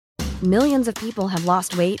Millions of people have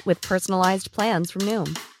lost weight with personalized plans from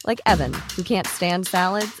Noom. Like Evan, who can't stand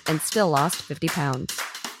salads and still lost 50 pounds.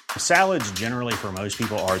 Salads generally for most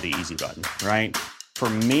people are the easy button, right? For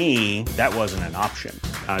me, that wasn't an option.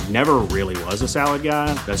 I never really was a salad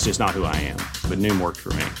guy. That's just not who I am. But Noom worked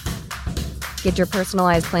for me. Get your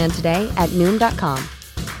personalized plan today at Noom.com.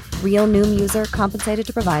 Real Noom user compensated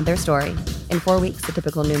to provide their story. In 4 weeks, the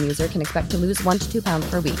typical Noom user can expect to lose 1 to 2 pounds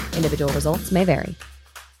per week. Individual results may vary.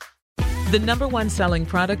 The number one selling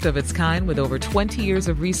product of its kind with over 20 years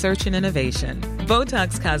of research and innovation.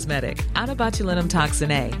 Botox Cosmetic, out of botulinum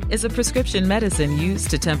toxin A, is a prescription medicine used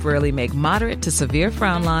to temporarily make moderate to severe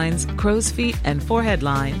frown lines, crow's feet, and forehead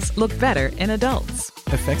lines look better in adults.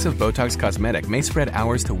 Effects of Botox Cosmetic may spread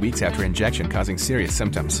hours to weeks after injection, causing serious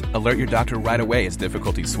symptoms. Alert your doctor right away as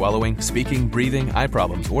difficulty swallowing, speaking, breathing, eye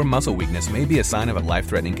problems, or muscle weakness may be a sign of a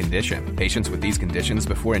life-threatening condition. Patients with these conditions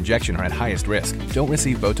before injection are at highest risk. Don't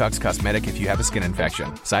receive Botox Cosmetic if you have a skin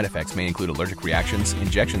infection. Side effects may include allergic reactions,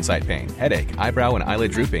 injection site pain, headache, eyebrow and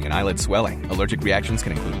eyelid drooping, and eyelid swelling. Allergic reactions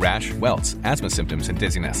can include rash, welts, asthma symptoms, and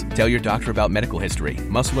dizziness. Tell your doctor about medical history,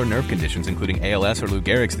 muscle or nerve conditions including ALS or Lou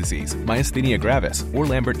Gehrig's disease, myasthenia gravis, or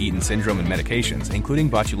Lambert-Eaton syndrome and medications, including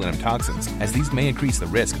botulinum toxins, as these may increase the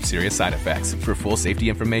risk of serious side effects. For full safety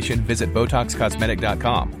information, visit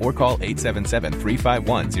BotoxCosmetic.com or call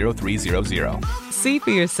 877-351-0300. See for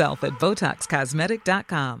yourself at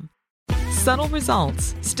BotoxCosmetic.com. Subtle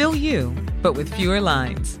results, still you, but with fewer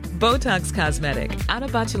lines. Botox Cosmetic, out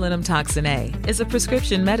of botulinum toxin A, is a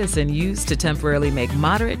prescription medicine used to temporarily make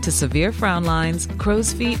moderate to severe frown lines,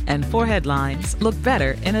 crow's feet, and forehead lines look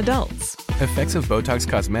better in adults. Effects of Botox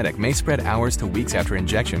Cosmetic may spread hours to weeks after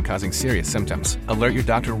injection, causing serious symptoms. Alert your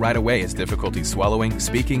doctor right away as difficulty swallowing,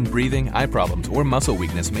 speaking, breathing, eye problems, or muscle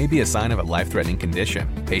weakness may be a sign of a life-threatening condition.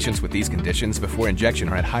 Patients with these conditions before injection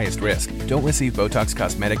are at highest risk. Don't receive Botox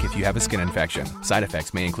Cosmetic if you have a skin infection. Side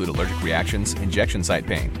effects may include allergic reactions, injection site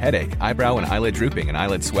pain, headache, eyebrow and eyelid drooping, and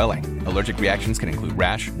eyelid swelling. Allergic reactions can include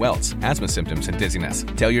rash, welts, asthma symptoms, and dizziness.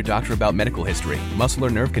 Tell your doctor about medical history, muscle or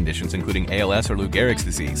nerve conditions including ALS or Lou Gehrig's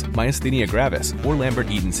disease, myasthenia gravis, or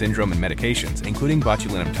Lambert-Eaton syndrome and medications, including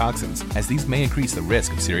botulinum toxins, as these may increase the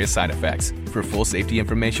risk of serious side effects. For full safety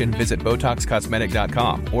information, visit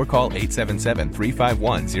BotoxCosmetic.com or call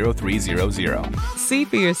 877-351-0300. See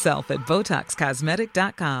for yourself at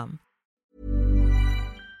BotoxCosmetic.com.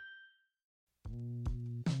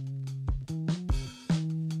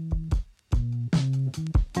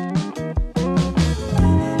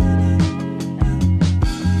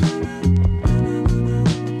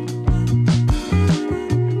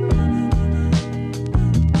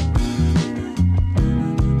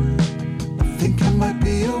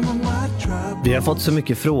 Vi har fått så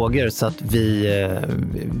mycket frågor så att vi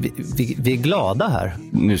är glada här.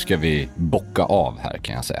 Nu ska vi bocka av här,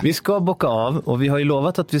 kan jag säga. Vi ska bocka av och vi har ju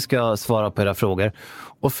lovat att vi ska svara på era frågor.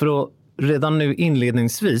 Och för att redan nu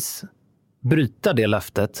inledningsvis bryta det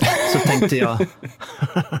löftet så tänkte jag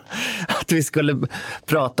att vi skulle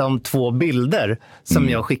prata om 2 bilder som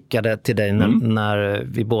jag skickade till dig när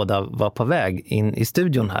vi båda var på väg in i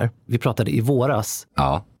studion här. Vi pratade i våras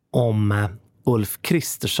om Ulf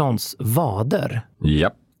Kristerssons vader.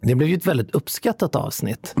 Japp. Det blev ju ett väldigt uppskattat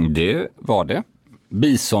avsnitt. Det var det.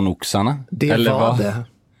 Bisonoxarna. Det eller var det.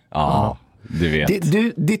 Ja, du vet.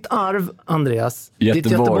 Ditt arv, Andreas. Göteborg.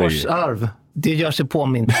 Ditt Göteborgsarv. Det gör sig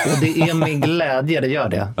påmint. Och det är med glädje det gör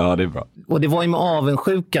det. Ja, det är bra. Och det var ju med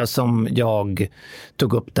avundsjuka som jag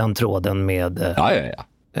tog upp den tråden med,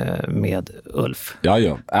 med Ulf.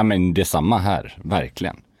 Ja, men det är samma här.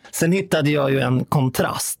 Verkligen. Sen hittade jag ju en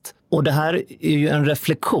kontrast. Och det här är ju en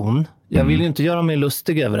reflektion. Jag vill ju inte göra mig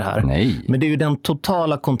lustig över det här. Nej. Men det är ju den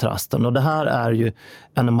totala kontrasten. Och det här är ju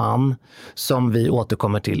en man som vi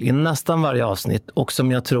återkommer till i nästan varje avsnitt. Och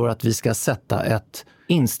som jag tror att vi ska sätta ett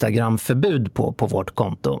Instagram-förbud på vårt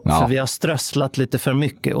konto. Ja. För vi har strösslat lite för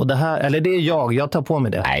mycket. Och det här, eller det är jag tar på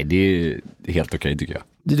mig det. Nej, det är helt okej tycker jag.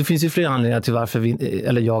 Det finns ju flera anledningar till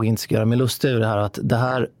varför jag inte ska göra mig lustig över det här. Att det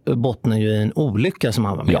här bottnar ju i en olycka som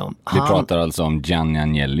han var med om. Vi pratar alltså om Gianni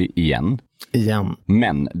Agnelli igen.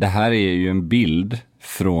 Men det här är ju en bild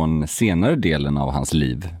från senare delen av hans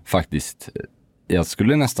liv. Faktiskt, jag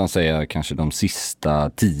skulle nästan säga kanske de sista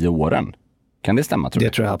 10 åren. Kan det stämma, tror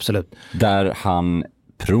jag? Det tror jag absolut. Där han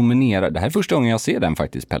promenerar. Det här är första gången jag ser den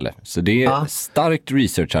faktiskt, Pelle. Så det är starkt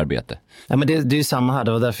researcharbete. Ja, men det är ju samma här.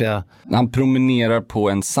 Det var därför jag... Han promenerar på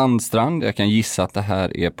en sandstrand. Jag kan gissa att det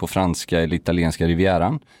här är på franska eller italienska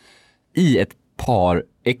rivieran. I ett par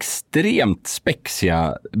extremt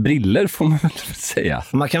spexiga briller får man väl säga.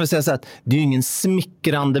 Man kan väl säga så att det är ju ingen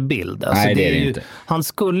smickrande bild. Alltså nej, det är det inte. Han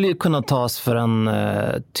skulle ju kunna tas för en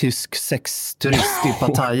tysk sexturist i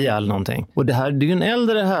Pattaya eller någonting. Och det är ju en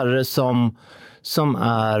äldre herre som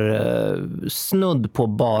är snudd på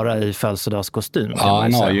bara i födelsedagskostym. Ja,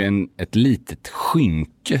 han har ju ett litet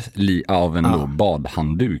skynke av en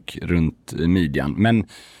badhandduk runt midjan. Men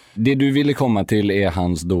det du ville komma till är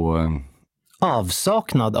hans då...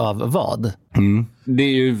 Avsaknad av vad? Mm. Det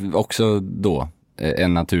är ju också då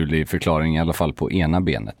en naturlig förklaring i alla fall på ena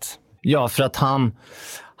benet. Ja, för att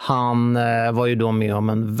han var ju då med om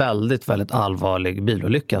en väldigt, väldigt allvarlig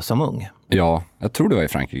bilolycka som ung. Ja, jag tror det var i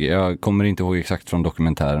Frankrike. Jag kommer inte ihåg exakt från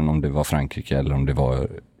dokumentären om det var Frankrike eller om det var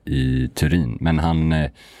i Turin. Men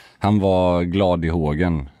han var glad i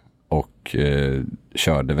hågen och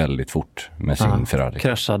körde väldigt fort med sin Ferrari.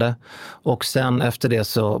 Kraschade. Och sen efter det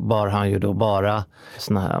så bar han ju då bara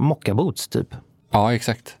såna här mockaboots typ. Ja,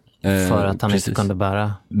 exakt. För att han inte kunde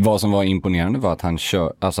bära. Vad som var imponerande var att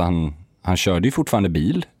han körde ju fortfarande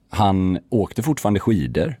bil. Han åkte fortfarande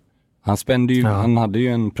skidor. Han hade ju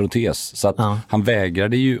en protes så att han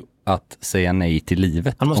vägrade ju att säga nej till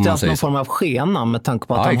livet. Han måste ha haft någon form av skena med tanke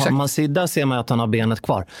på att där ser man att han har benet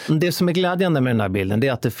kvar. Det som är glädjande med den här bilden det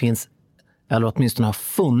är att det finns, eller åtminstone har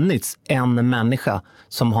funnits en människa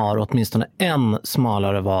som har åtminstone en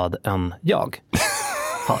smalare vad än jag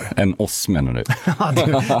har. En oss menar du? Ja,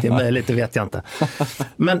 det är möjligt, det vet jag inte.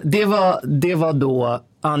 Men det var då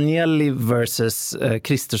Agnelli versus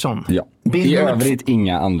Kristersson. Ja, i övrigt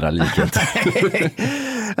inga andra likheter.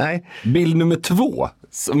 Nej. Bild nummer 2,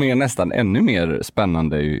 som är nästan ännu mer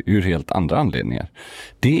spännande ur helt andra anledningar.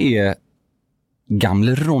 Det är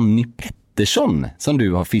gamle Ronnie Pettersson som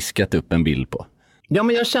du har fiskat upp en bild på. Ja,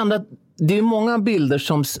 men jag kände att det är många bilder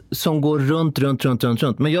som går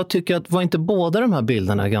runt. Men jag tycker att var inte båda de här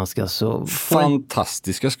bilderna ganska så...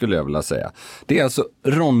 Fantastiska skulle jag vilja säga. Det är alltså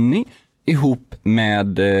Ronnie ihop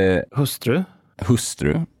med...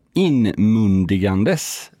 Hustru.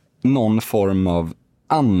 Inmundigandes någon form av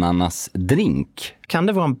ananasdrink. Kan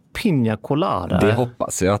det vara en piña colada? Det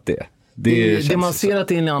hoppas jag att det är. Det man ser att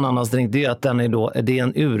det är en ananasdrink det är att det är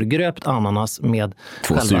en urgröpt ananas med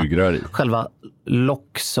 2 sugrör i. Själva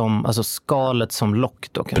lock alltså skalet som lock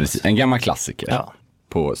då. Precis, en gammal klassiker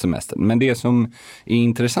på semestern. Men det som är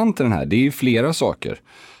intressant i den här, det är ju flera saker.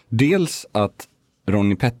 Dels att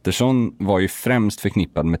Ronnie Pettersson var ju främst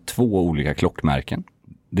förknippad med 2 olika klockmärken.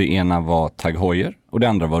 Det ena var Tag Heuer och det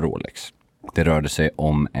andra var Rolex. Det rörde sig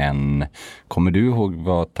om kommer du ihåg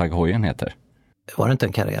vad Tag Heuer heter? Var det inte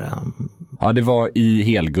en Carrera? Ja, det var i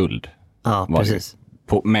helguld. Ja, precis.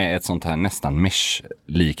 Med ett sånt här nästan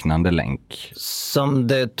mesh-liknande länk. Som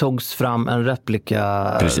det togs fram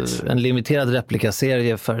en limiterad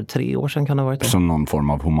replikaserie för 3 år sedan kan det ha varit. Som någon form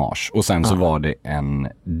av hommage. Och sen så var det en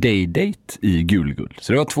Day-Date i gulguld.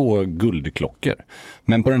 Så det var 2 guldklockor.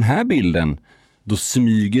 Men på den här bilden då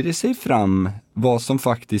smyger det sig fram vad som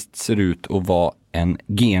faktiskt ser ut att vara en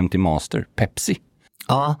GMT Master, Pepsi.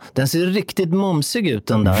 Ja, den ser riktigt mumsig ut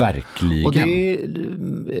den där. Verkligen. Och det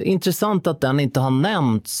är intressant att den inte har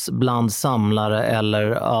nämnts bland samlare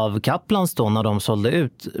eller av Kaplans då när de sålde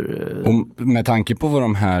ut. Och med tanke på vad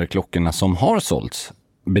de här klockorna som har sålts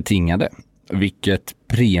betingade, vilket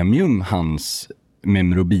premium hans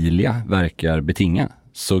memorabilia verkar betinga,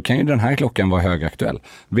 så kan ju den här klockan vara högaktuell.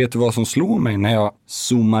 Vet du vad som slår mig när jag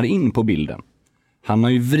zoomar in på bilden? Han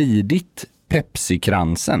har ju vridit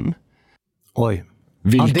Pepsi-kransen. Oj.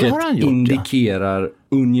 Vilket indikerar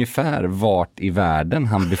ungefär vart i världen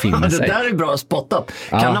han befinner sig. Det där är bra spottat.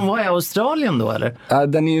 Kan han vara i Australien då eller?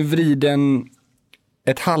 Den är ju vriden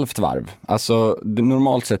ett halvt varv. Alltså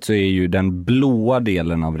normalt sett så är ju den blåa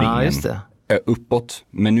delen av ringen uppåt.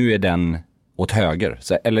 Men nu är den åt höger.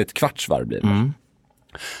 Eller ett kvartsvarv blir det.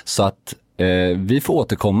 Så att vi får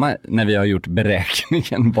återkomma när vi har gjort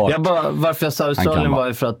beräkningen. Varför jag sa Australien var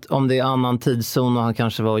ju för att om det är annan tidszon och han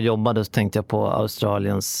kanske var och jobbade så tänkte jag på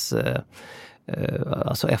Australiens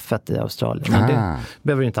alltså F1 i Australien. Men det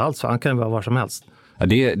behöver inte alls, han kan ju vara var som helst. Ja,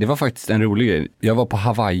 det var faktiskt en rolig grej. Jag var på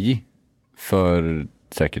Hawaii för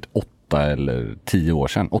säkert 8 eller 10 år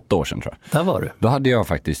sedan. 8 år sedan tror jag. Där var du. Då hade jag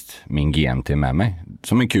faktiskt min GMT med mig.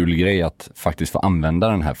 Som en kul grej att faktiskt få använda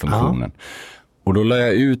den här funktionen. Och då la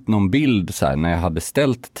jag ut någon bild så här, när jag hade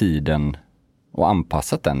ställt tiden och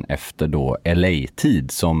anpassat den efter då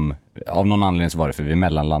LA-tid som av någon anledning så var det för vi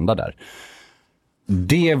mellanlandade där.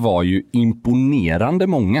 Det var ju imponerande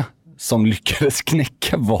många som lyckades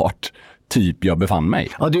knäcka vart typ jag befann mig.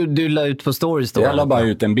 Ja, du la ut på stories då? Jag la bara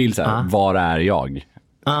ut en bild så här, var är jag?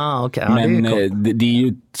 Okay. Men det är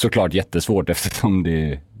ju såklart jättesvårt eftersom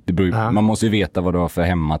Man måste ju veta vad du har för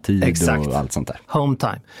hemmatid. Exakt. Och allt sånt där. Home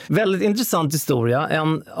time. Väldigt intressant historia.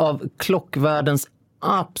 En av klockvärldens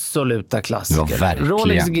absoluta klassiker. Ja,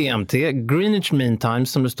 Rolex GMT, Greenwich Mean Time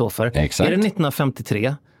som det står för. Exakt. Är det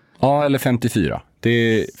 1953? Ja, eller 54. Det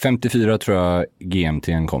är 54 tror jag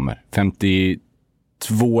GMT:n kommer.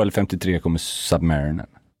 52 eller 53 kommer Submariner.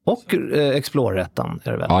 Och Explorer-ettan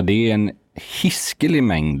är det väl? Ja, det är en hiskelig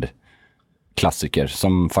mängd klassiker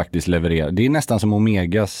som faktiskt levererar. Det är nästan som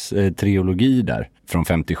Omegas trilogi där från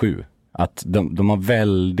 57. Att de har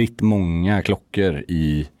väldigt många klockor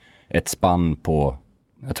i ett spann på,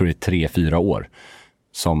 jag tror det är 3-4 år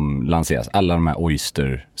som lanseras. Alla de här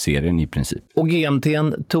Oyster-serien i princip. Och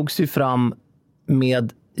GMT:n tog sig fram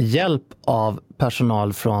med hjälp av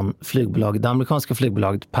personal från det amerikanska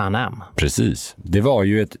flygbolaget Pan Am. Precis. Det var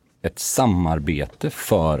ju ett samarbete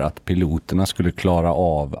för att piloterna skulle klara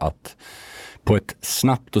av att på ett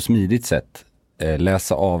snabbt och smidigt sätt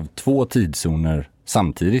läsa av 2 tidszoner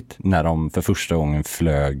samtidigt när de för första gången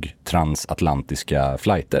flög transatlantiska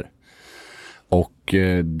flighter. Och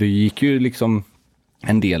det gick ju liksom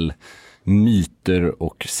en del myter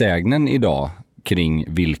och sägnen idag kring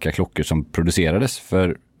vilka klockor som producerades.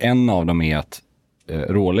 För en av dem är att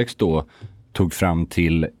Rolex då tog fram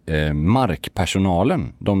till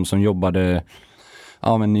markpersonalen, de som jobbade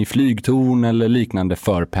i flygtorn eller liknande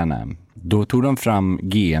för Pan Am. Då tog de fram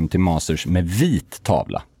GMT Masters med vit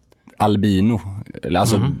tavla. Albino.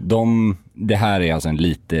 Alltså det här är alltså en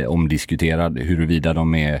lite omdiskuterad huruvida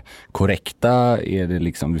de är korrekta. Är det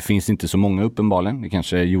liksom, det finns inte så många uppenbarligen. Det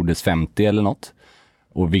kanske gjordes 50 eller något.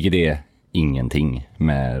 Och vilket är ingenting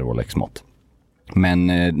med Rolex mått. Men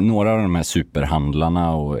några av de här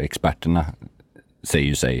superhandlarna och experterna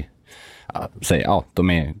säger de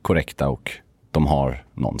är korrekta och de har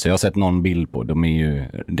någon. Så jag har sett någon bild på.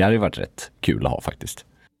 Det hade ju varit rätt kul att ha faktiskt.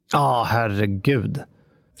 Ja, herregud.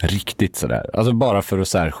 Riktigt sådär. Alltså bara för att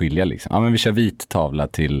särskilja liksom. Ja, men vi kör vit tavla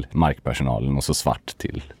till markpersonalen och så svart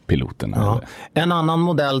till piloterna. Ja. En annan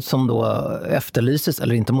modell som då efterlyses,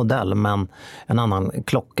 eller inte modell, men en annan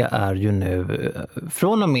klocka är ju nu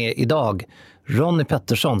från och med idag Ronnie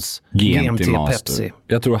Petterssons GMT Pepsi.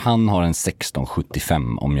 Jag tror han har en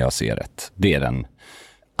 1675 om jag ser rätt. Det är den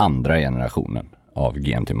andra generationen av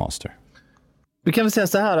GMT Master. Vi kan väl säga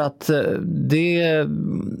så här att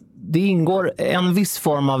det ingår en viss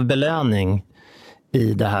form av belöning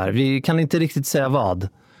i det här. Vi kan inte riktigt säga vad.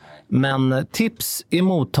 Men tips är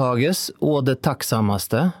mottages och det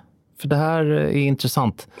tacksammaste. För det här är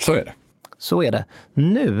intressant. Så är det. Så är det.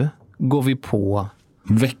 Nu går vi på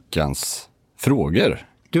veckans frågor.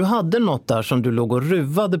 Du hade något där som du låg och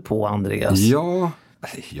ruvade på, Andreas. Ja,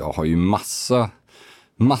 jag har ju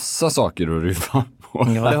massa saker att ruva på.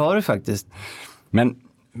 Ja, det har du faktiskt. Men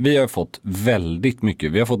vi har fått väldigt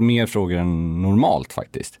mycket. Vi har fått mer frågor än normalt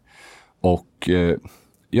faktiskt. Och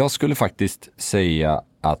jag skulle faktiskt säga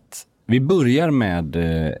att vi börjar med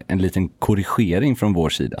en liten korrigering från vår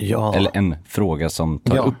sida. Ja. Eller en fråga som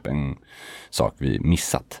tar upp en sak vi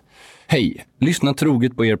missat. Hej, lyssna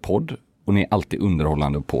troget på er podd och ni är alltid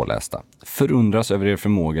underhållande och pålästa. Förundras över er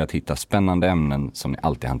förmåga att hitta spännande ämnen som ni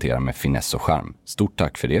alltid hanterar med finess och charm. Stort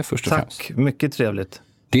tack för det först och främst. Tack, mycket trevligt.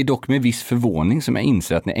 Det är dock med viss förvåning som jag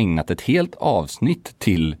inser att ni ägnat ett helt avsnitt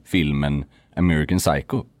till filmen American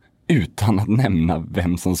Psycho utan att nämna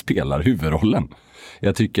vem som spelar huvudrollen.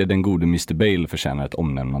 Jag tycker den gode Mr. Bale förtjänar ett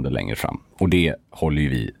omnämnande längre fram. Och det håller ju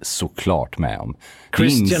vi såklart med om.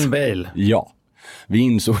 Christian Bale. Ja, vi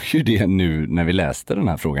insåg ju det nu när vi läste den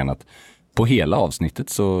här frågan att på hela avsnittet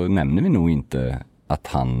så nämner vi nog inte att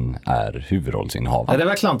han är huvudrollsinnehavare. Det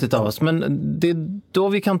var klantigt av oss, men det är då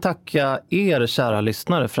vi kan tacka er kära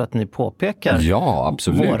lyssnare för att ni påpekar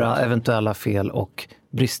våra eventuella fel och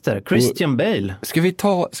brister. Christian Bale.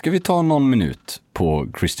 Ska vi ta någon minut på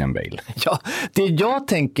Christian Bale? Ja, det jag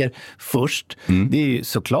tänker först, det är ju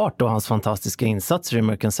såklart då hans fantastiska insatser i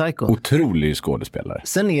American Psycho. Otrolig skådespelare.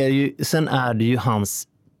 Sen är det ju hans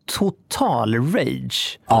total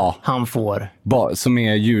rage han får. Som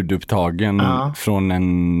är ljudupptagen från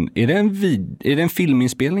en... Är det en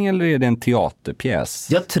filminspelning eller är det en teaterpjäs?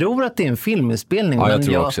 Jag tror att det är en filminspelning. Ja,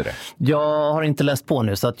 men jag också det. Jag har inte läst på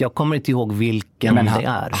nu så att jag kommer inte ihåg vilken det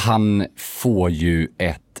är. Han får ju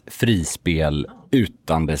ett frispel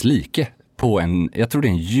utan dess like på jag tror det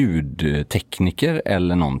är en ljudtekniker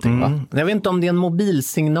eller någonting va? Jag vet inte om det är en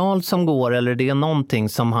mobilsignal som går eller det är någonting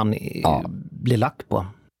som han blir lack på.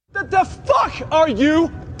 What the fuck are you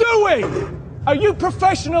doing? Are you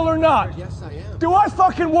professional or not? Yes, I am. Do I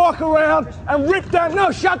fucking walk around and rip that?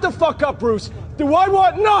 No, shut the fuck up, Bruce. Do I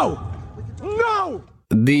want? No! No!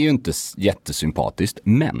 Det är ju inte jättesympatiskt,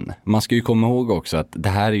 men man ska ju komma ihåg också att det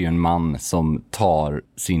här är ju en man som tar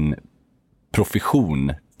sin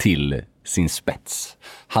profession till sin spets.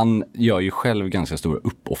 Han gör ju själv ganska stora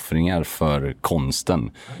uppoffringar för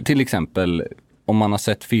konsten. Till exempel, om man har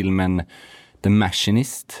sett filmen The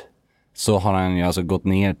Machinist, så har han ju alltså gått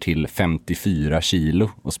ner till 54 kilo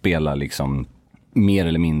och spelar liksom mer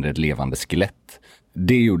eller mindre ett levande skelett.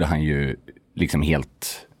 Det gjorde han ju liksom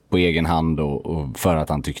helt på egen hand och för att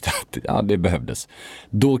han tyckte att det behövdes.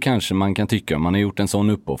 Då kanske man kan tycka, om man har gjort en sån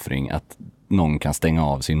uppoffring, att någon kan stänga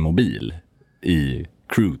av sin mobil i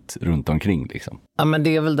crewt runt omkring liksom. Ja, men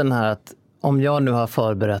det är väl den här att om jag nu har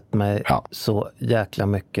förberett mig så jäkla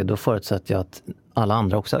mycket, då förutsätter jag att alla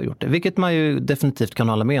andra också har gjort det. Vilket man ju definitivt kan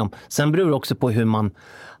hålla med om. Sen beror det också på hur man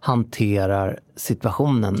hanterar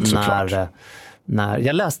situationen. När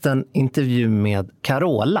jag läste en intervju med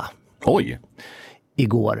Carola. Oj!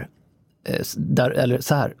 Igår. Eller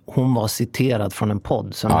så här, hon var citerad från en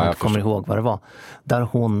podd som jag inte kommer ihåg vad det var. Där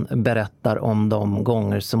hon berättar om de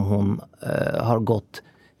gånger som hon har gått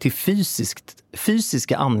till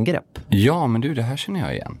fysiska angrepp. Ja, men du, det här känner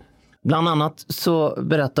jag igen. Bland annat så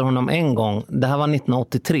berättar hon om en gång, det här var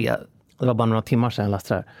 1983, det var bara några timmar sedan jag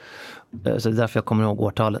läste det här. Så det är därför jag kommer ihåg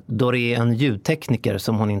årtalet. Då det är en ljudtekniker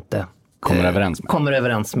som hon inte kommer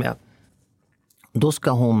överens med. Då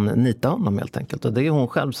ska hon nita honom helt enkelt. Och det är hon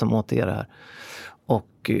själv som återger det här.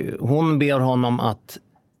 Och hon ber honom att...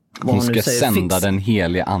 Hon ska sända den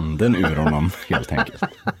heliga anden ur honom helt enkelt.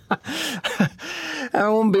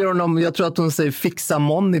 Hon ber honom, jag tror att hon säger fixa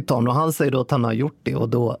monitorn. Och han säger då att han har gjort det. Och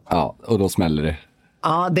då... Ja, och då smäller det.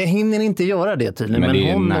 Ja, det hinner inte göra det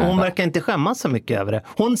tydligen. Men hon verkar inte skämmas så mycket över det.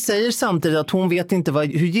 Hon säger samtidigt att hon vet inte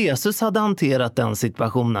hur Jesus hade hanterat den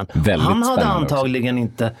situationen. Han hade antagligen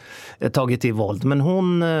inte tagit till våld. Men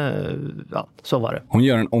hon, så var det. Hon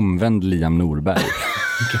gör en omvänd Liam Norberg,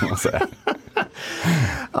 kan man säga.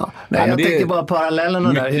 Jag tänker bara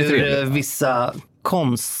parallellerna där. Hur vissa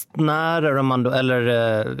konstnärer, eller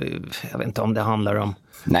jag vet inte om det handlar om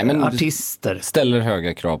artister. Ställer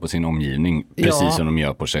höga krav på sin omgivning, precis som de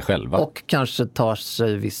gör på sig själva. Och kanske tar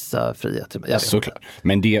sig vissa friheter. Såklart.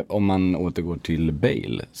 Men om man återgår till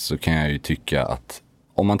Bale, så kan jag ju tycka att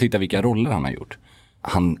om man tittar vilka roller han har gjort.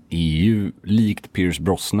 Han är ju likt Pierce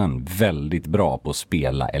Brosnan väldigt bra på att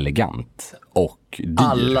spela elegant och dyr.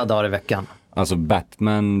 Alla dagar i veckan. Alltså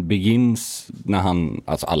Batman Begins,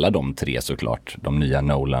 alltså alla de tre såklart, de nya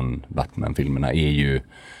Nolan Batman-filmerna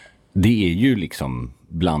det är ju liksom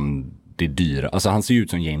bland det dyra. Alltså han ser ut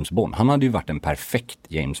som James Bond. Han hade ju varit en perfekt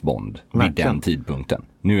James Bond vid den tidpunkten.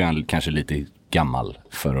 Nu är han kanske lite gammal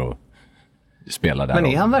för att spela där. Men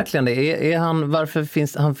är han verkligen det?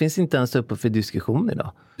 Varför finns inte ens uppe för diskussion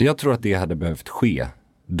idag? Jag tror att det hade behövt ske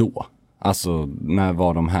då. Alltså när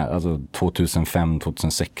var de här? Alltså 2005,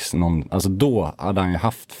 2006. Alltså då hade han ju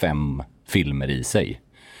haft 5 filmer i sig.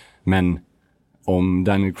 Men om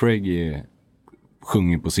Daniel Craig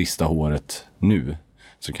sjunger på sista håret nu,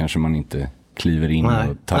 så kanske man inte kliver in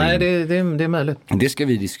och tar in. Nej, det är möjligt. Det ska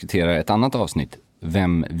vi diskutera i ett annat avsnitt.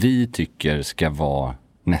 Vem vi tycker ska vara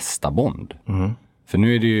nästa Bond. Mm. För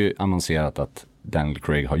nu är det ju annonserat att Daniel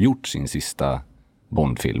Craig har gjort sin sista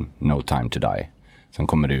Bond-film, No Time to Die. Som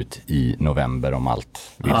kommer ut i november om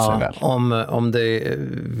allt vill sig väl. Om det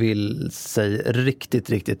vill sig riktigt,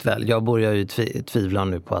 riktigt väl. Jag börjar ju tvivla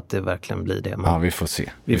nu på att det verkligen blir det. Men vi får se.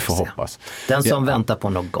 Vi får hoppas. Den som väntar på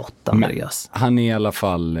något gott, Andreas. Han är i alla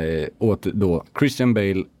fall Christian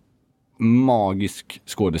Bale, magisk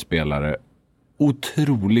skådespelare.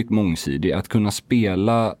 Otroligt mångsidig. Att kunna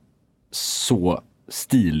spela så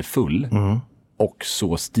stilfull och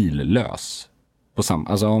så stillös.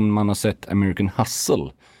 Alltså om man har sett American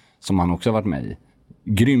Hustle, som han också har varit med i.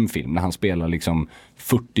 Grym film när han spelar liksom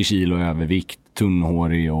 40 kilo övervikt,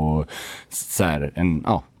 tunnhårig och så här, en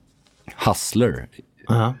hustler.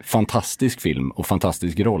 Fantastisk film och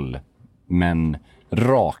fantastisk roll. Men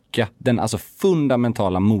den alltså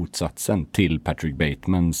fundamentala motsatsen till Patrick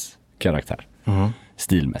Batemans karaktär.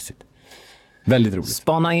 Stilmässigt. Väldigt roligt.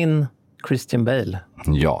 Spana in Christian Bale.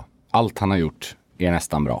 Ja, allt han har gjort är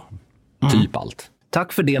nästan bra. Typ allt.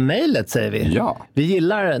 Tack för det mejlet, säger vi. Ja. Vi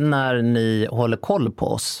gillar när ni håller koll på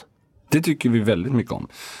oss. Det tycker vi väldigt mycket om.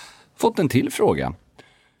 Fått en till fråga.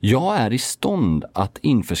 Jag är i stånd att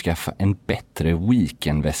införskaffa en bättre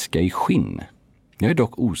weekendväska i skinn. Jag är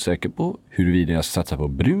dock osäker på huruvida jag satsar på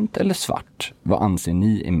brunt eller svart. Vad anser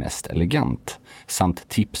ni är mest elegant? Samt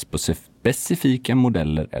tips på specifika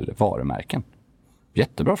modeller eller varumärken.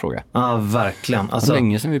 Jättebra fråga. Ja, verkligen. Alltså,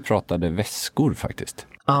 länge sedan vi pratade väskor faktiskt.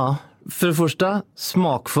 Ja, För det första,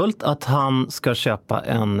 smakfullt att han ska köpa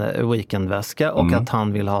en weekendväska och att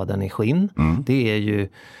han vill ha den i skinn. Det är ju,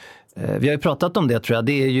 vi har ju pratat om det tror jag,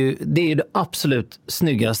 det är ju det absolut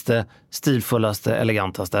snyggaste, stilfullaste,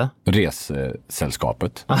 elegantaste.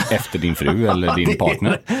 Ressällskapet efter din fru eller din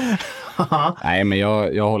partner. Nej, men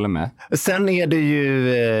jag håller med. Sen är det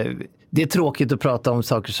ju... Det är tråkigt att prata om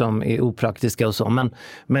saker som är opraktiska och så,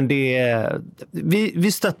 men det är,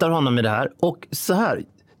 vi stöttar honom i det här. Och så här,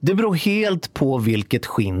 det beror helt på vilket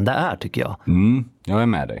skinn det är, tycker jag. Jag är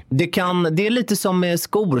med dig. Det är lite som med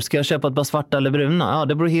skor. Ska jag köpa ett par svarta eller bruna? Ja,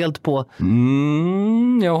 det beror helt på...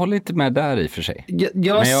 Jag håller inte med där i för sig.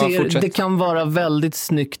 Jag ser, det kan vara väldigt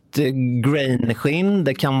snyggt grain-skinn.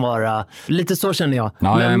 Det kan vara... Lite så känner jag.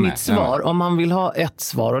 Ja, men mitt svar, om han vill ha ett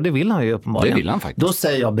svar, och det vill han ju uppenbarligen. Det vill han faktiskt. Då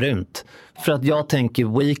säger jag brunt. För att jag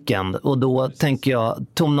tänker weekend, och då tänker jag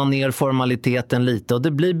tona ner formaliteten lite. Och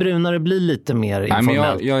det blir brunare, det blir lite mer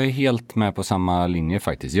informellt. Men jag är helt med på samma linje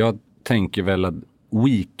faktiskt. Jag tänker väl att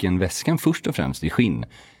weekendväskan först och främst i skinn,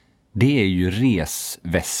 det är ju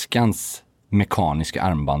resväskans mekaniska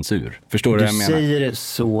armbandsur. Förstår du vad jag menar? Du säger det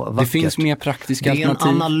så vackert. Det finns mer praktiska alternativ. Det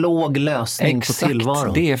är en analog lösning på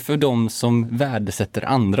tillvaron. Det är för de som värdesätter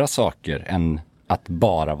andra saker än att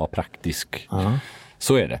bara vara praktisk.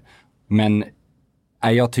 Så är det. Men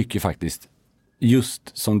jag tycker faktiskt,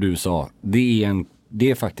 just som du sa, det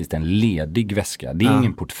är faktiskt en ledig väska. Det är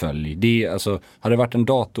ingen portfölj. Det är, alltså, hade det varit en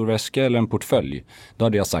datorväska eller en portfölj, då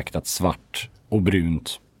hade jag sagt att svart och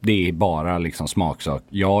brunt, det är bara liksom smaksak.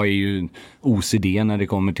 Jag är ju OCD när det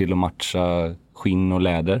kommer till att matcha skinn och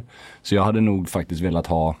läder. Så jag hade nog faktiskt velat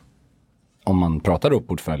ha, om man pratar upp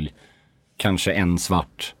portfölj, kanske en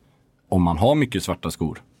svart om man har mycket svarta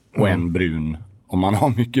skor. Och en brun om man har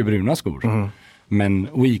mycket bruna skor. Men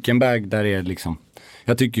weekendbag, där är liksom...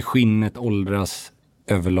 Jag tycker skinnet åldras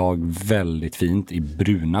överlag väldigt fint i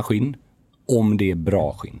bruna skinn. Om det är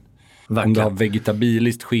bra skinn. Verkligen. Om du har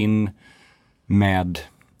vegetabiliskt skinn med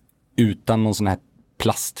utan någon sån här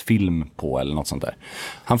plastfilm på eller något sånt där.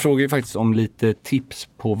 Han frågar ju faktiskt om lite tips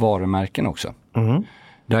på varumärken också.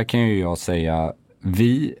 Där kan ju jag säga,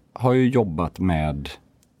 vi har ju jobbat med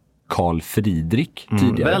Carl Friedrich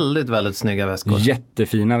tidigare. Väldigt, väldigt snygga väskor.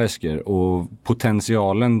 Jättefina väskor, och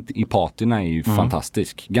potentialen i patina är ju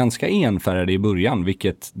fantastisk. Ganska enfärgade i början,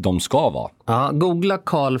 vilket de ska vara. Ja, googla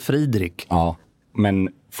Carl Friedrich. Ja, men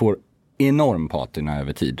får enorm patina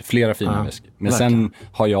över tid. Flera fina väskor. Men verkligen. Sen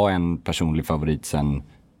har jag en personlig favorit sen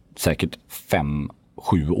säkert 5-7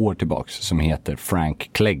 år tillbaks som heter Frank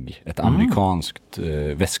Clegg, ett amerikanskt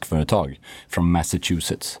väskföretag från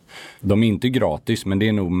Massachusetts. De är inte gratis, men det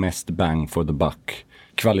är nog mest bang for the buck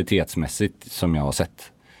kvalitetsmässigt som jag har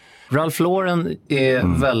sett. Ralph Lauren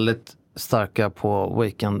är väldigt starka på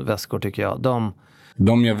weekendväskor, tycker jag.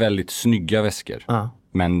 De gör väldigt snygga väskor,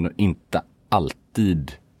 men inte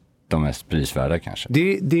alltid de mest prisvärda kanske.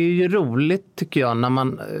 Det är ju roligt, tycker jag,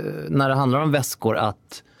 när det handlar om väskor,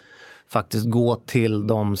 att faktiskt gå till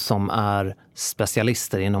de som är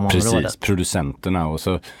specialister inom området. Precis, producenterna. Och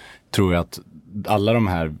så tror jag att alla de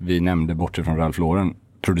här vi nämnde bortifrån Ralph Lauren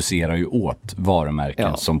producerar ju åt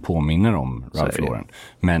varumärken som påminner om Ralph Lauren.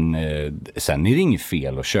 Men sen är det inget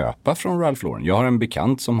fel att köpa från Ralph Lauren. Jag har en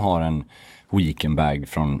bekant som har en weekendbag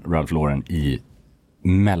från Ralph Lauren i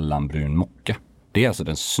mellanbrun mocka. Det är alltså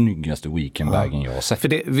den snyggaste weekendbagen jag har sett.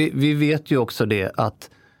 För vi vet ju också det, att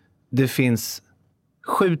det finns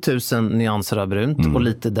 7000 nyanser av brunt och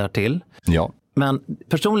lite därtill. Ja. Men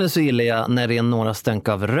personligen så gillar jag när det är några stänk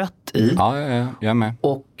av rött i. Ja, jag är med.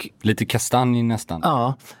 Och lite kastanj nästan.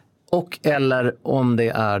 Ja, och eller om det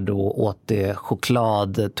är då åt det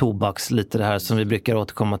choklad, tobaks, lite det här som vi brukar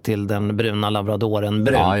återkomma till, den bruna labradoren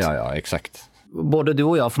brunt. Ja, exakt. Både du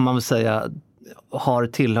och jag, får man väl säga, har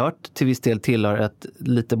till viss del tillhör ett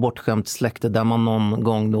lite bortskämt släkte där man någon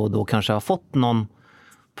gång då kanske har fått någon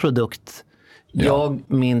produkt. Jag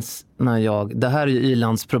minns när det här är ju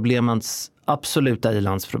ilandsproblemens absoluta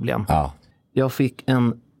ilandsproblem. Ja. Jag fick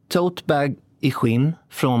en tote bag i skinn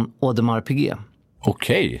från Audemars Piguet.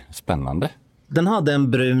 Okej, spännande. Den hade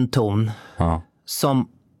en brun ton som,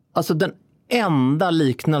 alltså den enda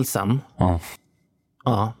liknelsen.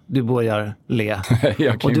 Ja, du börjar le.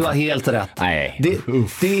 Och du har helt rätt. Nej.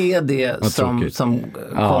 Det är det som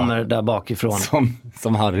kommer där bakifrån.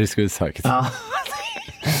 Som Harry skulle sagt. Ja.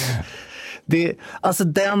 Det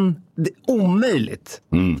är omöjligt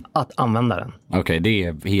att använda den. Okej, det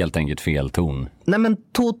är helt enkelt fel ton. Nej, men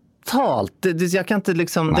totalt. Jag kan inte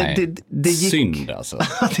liksom... Det gick... Synd alltså.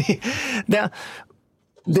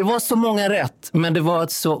 det var så många rätt, men det var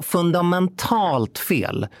ett så fundamentalt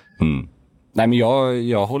fel. Nej, men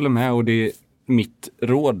jag håller med, och mitt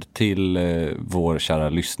råd till vår kära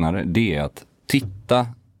lyssnare, det är att titta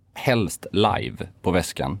helst live på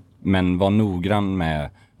väskan. Men var noggrann med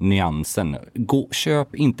nyansen.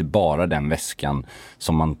 Köp inte bara den väskan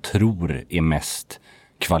som man tror är mest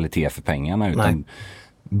kvalitet för pengarna. Utan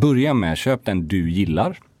börja med, köp den du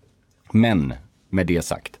gillar. Men med det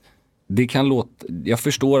sagt, det kan låta, jag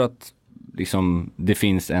förstår att liksom, det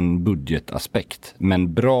finns en budgetaspekt.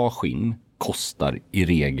 Men bra skinn kostar i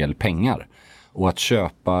regel pengar. Och att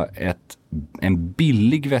köpa en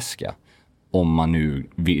billig väska, om man nu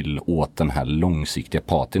vill åt den här långsiktiga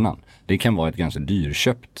patinan, det kan vara ett ganska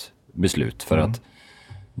dyrköpt beslut. För att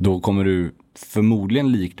då kommer du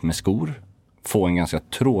förmodligen, likt med skor, få en ganska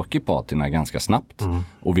tråkig patina ganska snabbt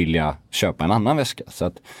och vilja köpa en annan väska. Så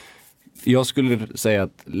att jag skulle säga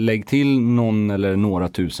att lägg till någon eller några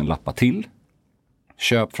tusen lappar till.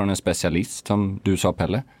 Köp från en specialist, som du sa,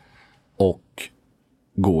 Pelle. Och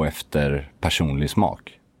gå efter personlig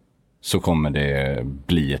smak. Så kommer det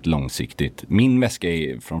bli ett långsiktigt. Min väska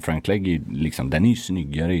från Frank Legg, liksom, den är ju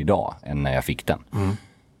snyggare idag än när jag fick den.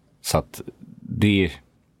 Så att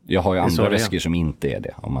jag har ju andra väskor som inte är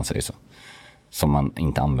det, om man säger så. Som man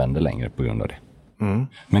inte använder längre på grund av det.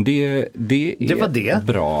 Men det är ett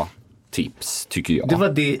bra tips, tycker jag. Det var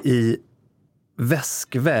det i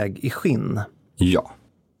väskväg i skinn. Ja.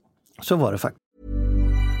 Så var det faktiskt.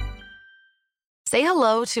 Say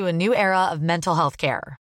hello to a new era of mental health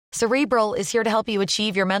care. Cerebral is here to help you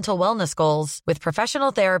achieve your mental wellness goals with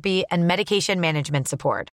professional therapy and medication management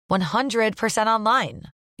support. 100% online.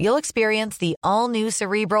 You'll experience the all-new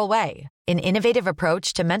Cerebral Way, an innovative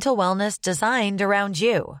approach to mental wellness designed around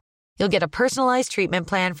you. You'll get a personalized treatment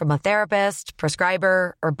plan from a therapist,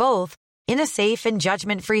 prescriber, or both in a safe and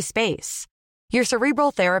judgment-free space. Your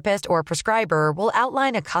Cerebral therapist or prescriber will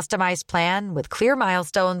outline a customized plan with clear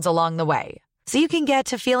milestones along the way, so you can get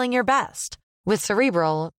to feeling your best. With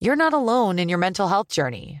Cerebral, you're not alone in your mental health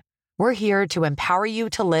journey. We're here to empower you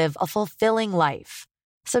to live a fulfilling life.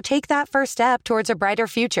 So take that first step towards a brighter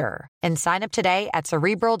future and sign up today at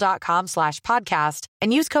Cerebral.com/podcast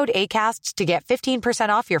and use code ACAST to get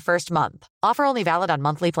 15% off your first month. Offer only valid on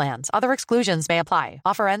monthly plans. Other exclusions may apply.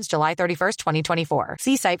 Offer ends July 31st, 2024.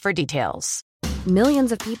 See site for details.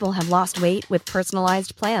 Millions of people have lost weight with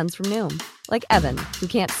personalized plans from Noom. Like Evan, who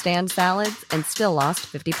can't stand salads and still lost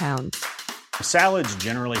 50 pounds. Salads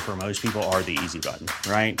generally for most people are the easy button,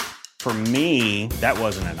 right? For me, that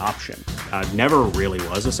wasn't an option. I never really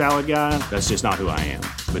was a salad guy. That's just not who I am.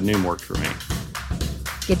 But Noom worked for me.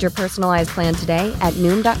 Get your personalized plan today at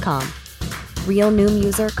Noom.com. Real Noom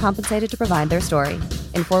user compensated to provide their story.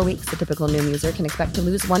 In 4 weeks, the typical Noom user can expect to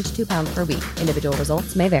lose 1 to 2 pounds per week. Individual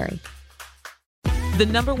results may vary. The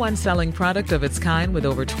 #1 selling product of its kind with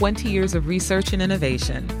over 20 years of research and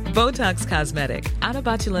innovation. Botox Cosmetic,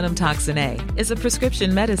 onabotulinum toxin A, is a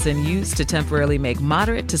prescription medicine used to temporarily make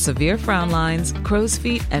moderate to severe frown lines, crow's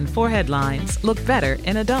feet, and forehead lines look better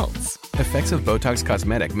in adults. Effects of Botox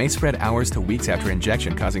Cosmetic may spread hours to weeks after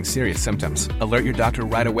injection, causing serious symptoms. Alert your doctor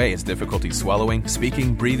right away as difficulty swallowing,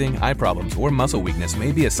 speaking, breathing, eye problems, or muscle weakness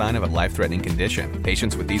may be a sign of a life-threatening condition.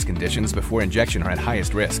 Patients with these conditions before injection are at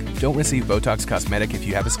highest risk. Don't receive Botox Cosmetic if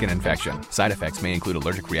you have a skin infection. Side effects may include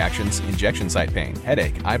allergic reactions, injection site pain,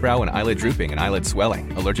 headache, eyebrow and eyelid drooping, and eyelid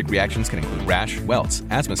swelling. Allergic reactions can include rash, welts,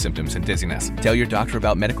 asthma symptoms, and dizziness. Tell your doctor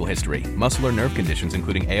about medical history, muscle or nerve conditions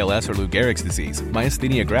including ALS or Lou Gehrig's disease,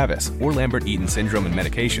 myasthenia gravis, or Lambert-Eaton syndrome, and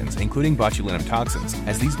medications, including botulinum toxins,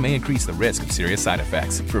 as these may increase the risk of serious side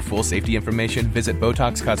effects. For full safety information, visit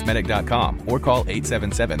BotoxCosmetic.com or call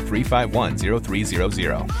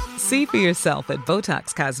 877-351-0300. See for yourself at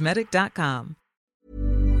BotoxCosmetic.com.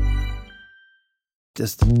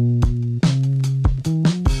 Just.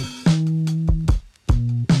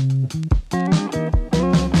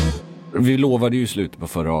 Vi lovade ju i slutet på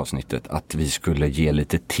förra avsnittet att vi skulle ge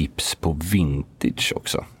lite tips på vintage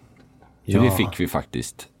också. Ja. Det fick vi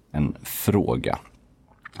faktiskt en fråga.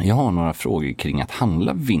 Jag har några frågor kring att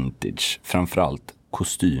handla vintage, framförallt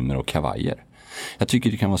kostymer och kavajer. Jag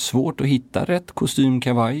tycker det kan vara svårt att hitta rätt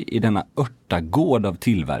kostymkavaj i denna örtagård av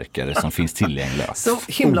tillverkare som finns tillgängliga. Så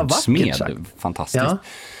himla vackert sagt. Fantastiskt. Ja.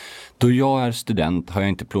 Då jag är student har jag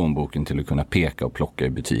inte plånboken till att kunna peka och plocka i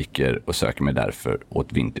butiker och söker mig därför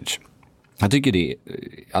åt vintage. Jag tycker det är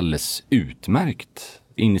alldeles utmärkt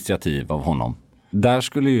initiativ av honom. Där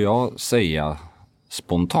skulle jag säga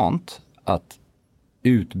spontant att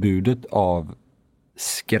utbudet av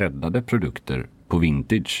skräddade produkter på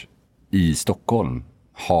vintage i Stockholm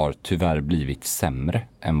har tyvärr blivit sämre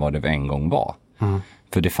än vad det en gång var.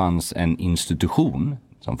 För det fanns en institution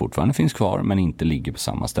som fortfarande finns kvar men inte ligger på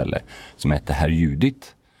samma ställe, som hette Herr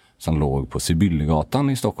Judit, som låg på Sibyllegatan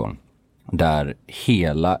i Stockholm. där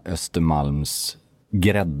hela Östermalms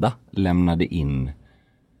grädda lämnade in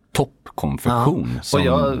toppkonfektion. Ja. Och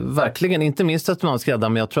jag verkligen, inte minst Östermalms grädda,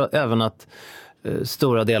 men jag tror även att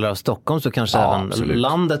stora delar av Stockholm, så kanske även absolut.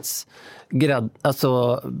 Landets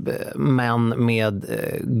alltså män med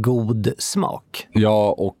god smak.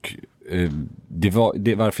 Ja, och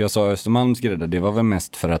det varför jag sa Östermalms grädda, det var väl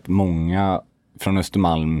mest för att många från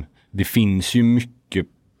Östermalm, det finns ju mycket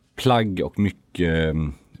plagg och mycket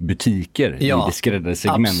butiker i det skräddade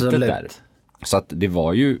segmentet absolut. Där. Så att det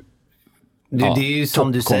var ju det är ju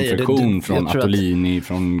som du säger. Konfektion från Attolini,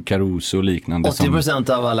 från Caruso och liknande.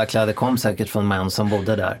 80% av alla kläder kom säkert från män som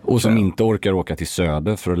bodde där. Och som inte orkar åka till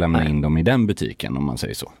Söder för att lämna in dem i den butiken, om man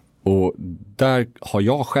säger så. Och där har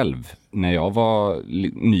jag själv, när jag var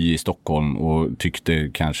ny i Stockholm och tyckte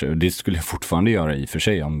kanske, det skulle jag fortfarande göra i och för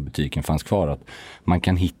sig om butiken fanns kvar, att man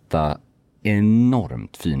kan hitta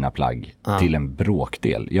enormt fina plagg till en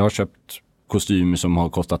bråkdel. Jag har köpt kostymer som har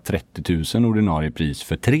kostat 30 000 ordinarie pris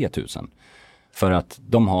för 3 000. För att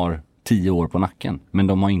de har 10 år på nacken, men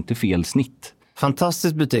de har inte fel snitt.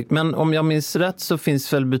 Fantastisk butik, men om jag minns rätt så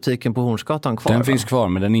finns väl butiken på Hornsgatan kvar? Den finns kvar,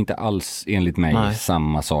 men den är inte alls enligt mig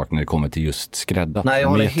samma sak när det kommer till just skräddat. Nej, jag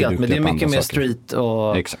håller helt, men det är mycket mer street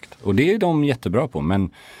och... Exakt, och det är de jättebra på, men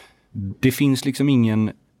det finns liksom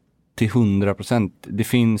ingen till 100%. Det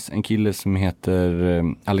finns en kille som heter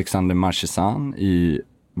Alexander Marchesan i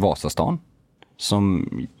Vasastan som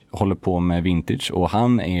håller på med vintage, och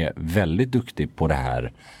han är väldigt duktig på det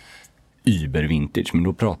här Uber-vintage, men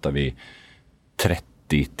då pratar vi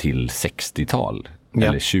 30 till 60-tal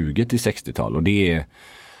eller 20 till 60-tal, och det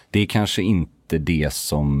är kanske inte det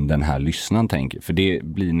som den här lyssnaren tänker, för det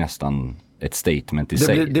blir nästan ett statement i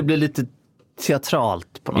sig. Det blir lite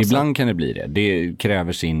teatralt på något Ibland sätt. kan det bli det. Det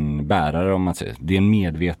kräver sin bärare, om man säger. Det är en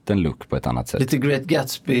medveten look på ett annat sätt. Lite Great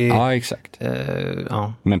Gatsby. Ja, exakt.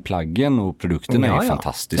 Men plaggen och produkterna är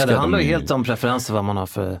fantastiska. Ja, det handlar ju helt om preferenser vad man har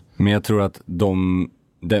för... Men jag tror att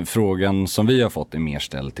den frågan som vi har fått är mer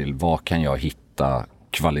ställd till: vad kan jag hitta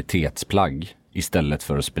kvalitetsplagg istället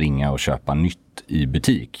för att springa och köpa nytt i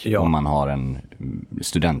butik om man har en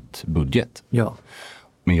studentbudget. Ja.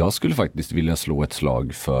 Men jag skulle faktiskt vilja slå ett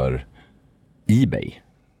slag för eBay.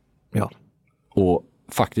 Ja. Och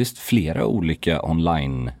faktiskt flera olika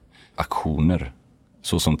online-aktioner,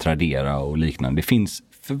 så som Tradera och liknande. Det finns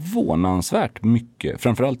förvånansvärt mycket,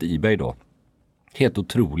 framförallt eBay då, helt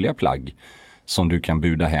otroliga plagg som du kan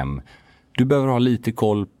buda hem. Du behöver ha lite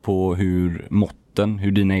koll på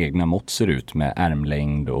hur dina egna mått ser ut med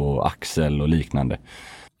ärmlängd och axel och liknande.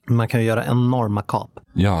 Man kan ju göra enorma kap.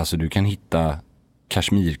 Ja, alltså du kan hitta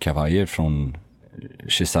kashmirkavajer från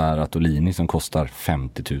Cesare Attolini som kostar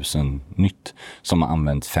 50 000 nytt, som har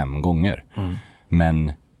använts 5 gånger.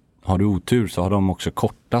 Men har du otur så har de också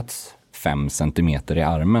kortats 5 centimeter i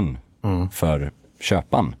armen för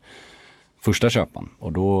köpan. Första köpan.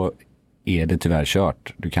 Och då är det tyvärr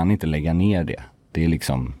kört. Du kan inte lägga ner det. Det är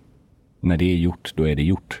liksom, när det är gjort, då är det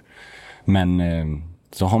gjort. Men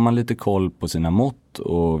så har man lite koll på sina mått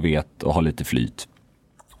och vet och har lite flyt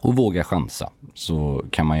och våga chansa, så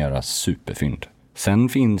kan man göra superfynd. Sen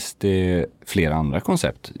finns det flera andra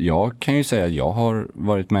koncept. Jag kan ju säga att jag har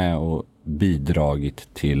varit med och bidragit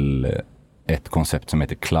till ett koncept som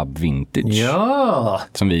heter Club Vintage. Ja!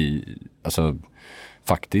 Som vi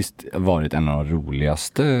faktiskt varit en av de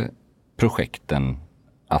roligaste projekten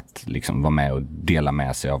att liksom vara med och dela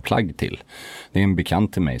med sig av plagg till. Det är en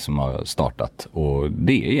bekant till mig som har startat, och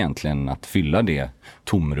det är egentligen att fylla det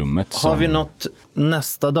tomrummet. Har vi något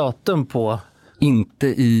nästa datum på? Inte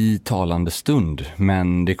i talande stund,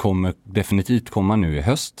 men det kommer definitivt komma nu i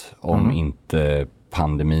höst om inte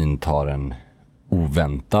pandemin tar en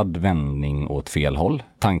oväntad vändning åt fel håll.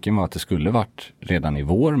 Tanken var att det skulle varit redan i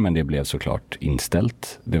vår, men det blev såklart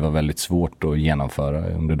inställt. Det var väldigt svårt att genomföra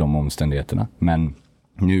under de omständigheterna. Men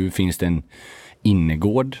nu finns det en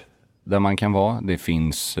innergård där man kan vara. Det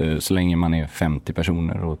finns, så länge man är 50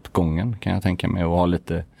 personer åt gången kan jag tänka mig, och ha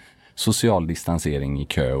lite social distansering i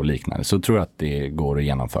kö och liknande, så tror jag att det går att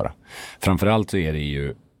genomföra. Framförallt så är det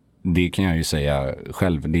ju, det kan jag ju säga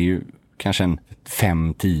själv, det är ju kanske en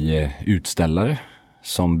 5-10 utställare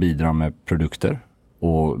som bidrar med produkter,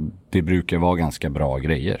 och det brukar vara ganska bra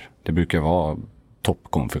grejer. Det brukar vara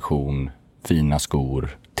toppkonfektion, fina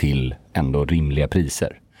skor till ändå rimliga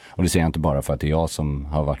priser. Och det säger jag inte bara för att det är jag som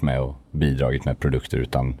har varit med och bidragit med produkter,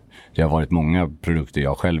 utan det har varit många produkter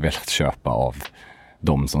jag själv velat köpa av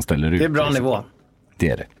de som ställer ut. Det är bra nivå. Det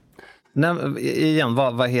är det. Igen,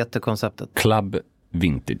 vad heter konceptet? Club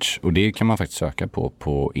Vintage. Och det kan man faktiskt söka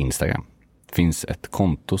på Instagram. finns ett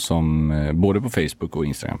konto som både på Facebook och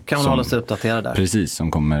Instagram. Kan man hålla sig uppdaterad där? Precis,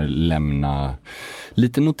 som kommer lämna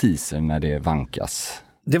lite notiser när det vankas.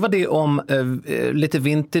 Det var det om lite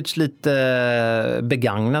vintage, lite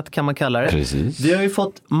begagnat kan man kalla det. Precis. Vi har ju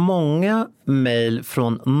fått många mejl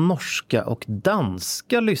från norska och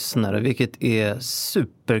danska lyssnare, vilket är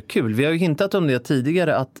superkul. Vi har ju hintat om det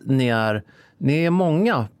tidigare att ni är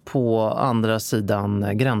många på andra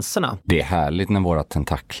sidan gränserna. Det är härligt när våra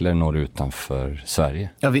tentakler når utanför Sverige.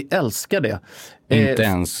 Ja, vi älskar det. Inte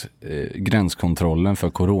ens gränskontrollen för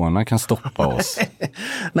corona kan stoppa oss.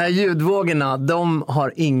 Nej, ljudvågorna, de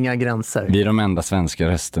har inga gränser. Vi är de enda svenska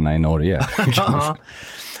rösterna i Norge.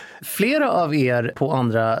 Flera av er på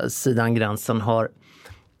andra sidan gränsen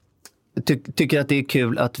tycker att det är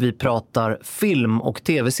kul att vi pratar film och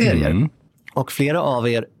tv-serier. Och flera av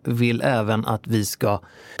er vill även att vi ska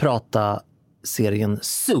prata serien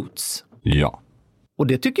Suits. Ja. Och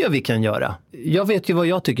det tycker jag vi kan göra. Jag vet ju vad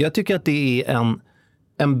jag tycker. Jag tycker att det är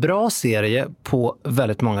en bra serie på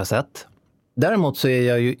väldigt många sätt. Däremot så är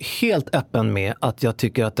jag ju helt öppen med att jag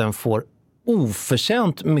tycker att den får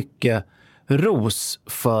oförtjänt mycket ros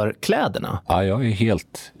för kläderna. Ja, jag är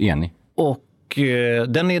helt enig. Och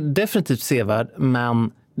den är definitivt sevärd,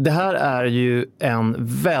 men det här är ju en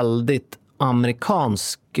väldigt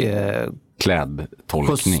amerikansk klädtolkning.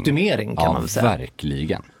 Kostymering kan man väl säga.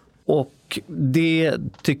 Verkligen. Och det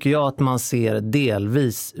tycker jag att man ser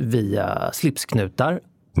delvis via slipsknutar.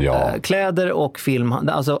 Ja. Kläder och film,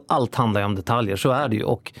 alltså allt handlar ju om detaljer, så är det ju.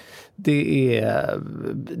 Och det är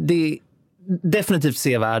definitivt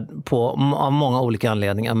sevärd av många olika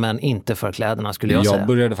anledningar, men inte för kläderna skulle jag säga. Jag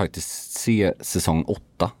började faktiskt se säsong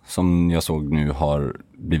 8 som jag såg nu har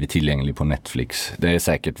blivit tillgänglig på Netflix. Det är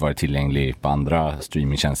säkert varit tillgänglig på andra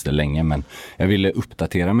streamingtjänster länge, men jag ville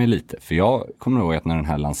uppdatera mig lite. För jag kommer ihåg att när den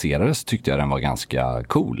här lanserades tyckte jag den var ganska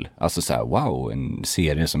cool. Alltså så här, wow, en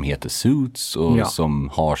serie som heter Suits och som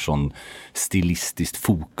har sån stilistiskt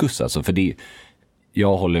fokus. Alltså för det,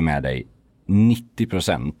 jag håller med dig,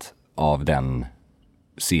 90% av den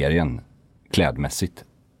serien klädmässigt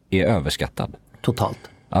är överskattad. Totalt.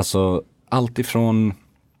 Alltså allt ifrån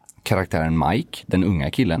karaktären Mike, den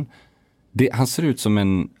unga killen. Han ser ut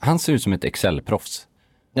som ett Excel-proffs.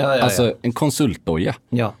 Alltså en konsultdoja.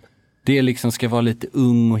 Ja. Det liksom ska vara lite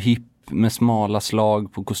ung och hipp med smala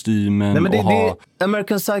slag på kostymen. Nej, men det är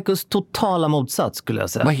American Psychos totala motsats skulle jag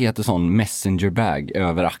säga. Vad heter sån messenger bag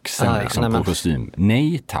över axeln på kostym?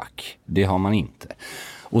 Nej tack, det har man inte.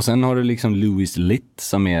 Och sen har du liksom Louis Litt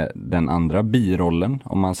som är den andra birollen,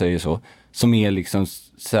 om man säger så. Som är liksom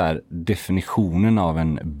så här definitionen av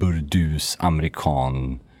en burdus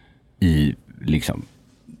amerikan i liksom,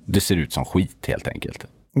 det ser ut som skit helt enkelt.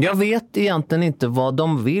 Jag vet egentligen inte vad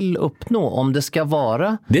de vill uppnå, om det ska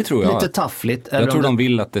vara det tror jag. Lite taffligt. Jag tror de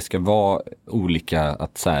vill att det ska vara olika,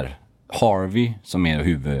 att så här, Harvey som är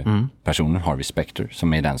huvudpersonen, Harvey Specter,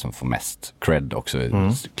 som är den som får mest cred också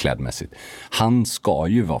klädmässigt. Han ska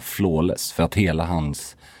ju vara flawless för att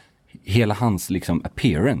hela hans liksom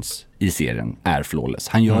appearance i serien är flawless.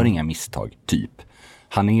 Han gör inga misstag, typ.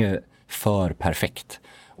 Han är för perfekt.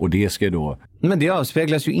 Och det ska då... Men det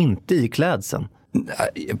avspeglas ju inte i klädseln.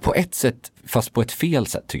 På ett sätt, fast på ett fel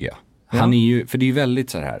sätt tycker jag. Han är ju, för det är ju väldigt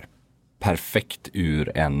så här perfekt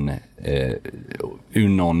ur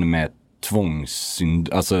någon med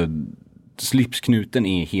alltså slipsknuten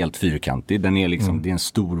är helt fyrkantig. Den är liksom, det är en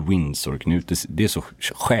stor Windsor-knut. Det är så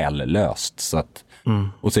själlöst så att,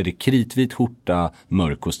 och så är det kritvit skjorta,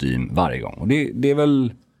 mörk kostym varje gång. Och det är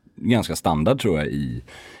väl ganska standard tror jag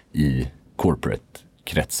i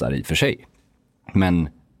corporate-kretsar i och för sig. Men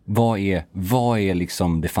vad är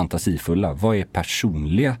liksom det fantasifulla? Vad är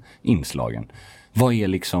personliga inslagen? Vad är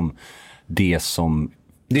liksom det som...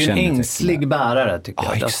 Det är en ängslig bärare tycker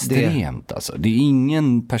jag. Ja, extremt alltså. Det är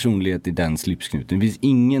ingen personlighet i den slipsknuten. Det finns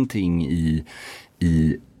ingenting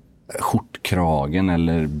i skjortkragen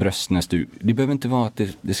eller bröstnästur. Det behöver inte vara att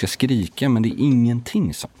det ska skrika, men det är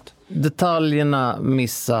ingenting sånt. Detaljerna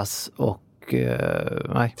missas och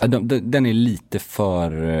nej. Den är lite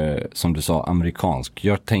för, som du sa, amerikansk.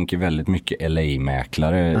 Jag tänker väldigt mycket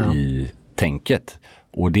LA-mäklare i tänket.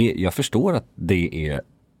 Och jag förstår att det är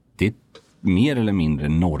mer eller mindre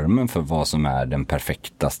normen för vad som är den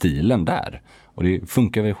perfekta stilen där. Och det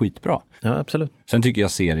funkar väl skitbra. Ja, absolut. Sen tycker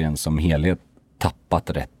jag serien som helhet tappat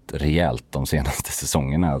rätt rejält de senaste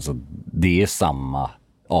säsongerna. Alltså, det är samma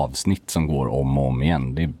avsnitt som går om och om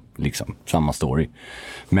igen. Det är liksom samma story.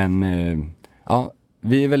 Men ja,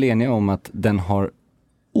 vi är väl eniga om att den har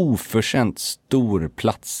oförtjänt stor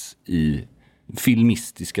plats i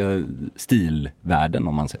filmistiska stilvärlden,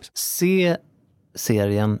 om man säger så. Se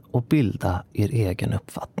serien och bilda er egen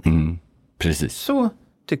uppfattning. Precis. Så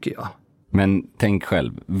tycker jag. Men tänk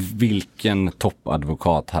själv, vilken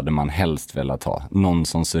toppadvokat hade man helst velat ha? Någon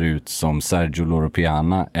som ser ut som Sergio Loro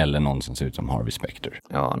Piana eller någon som ser ut som Harvey Specter?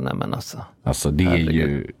 Ja, nej men alltså. Alltså det är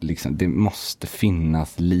ju liksom, det måste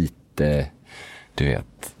finnas lite, du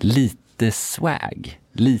vet, lite swag.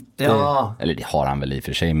 Lite, eller det har han väl i och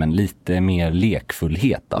för sig, men lite mer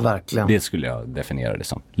lekfullhet då. Verkligen. Det skulle jag definiera det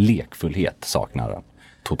som. Lekfullhet saknar han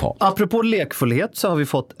totalt. Apropå lekfullhet så har vi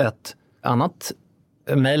fått ett annat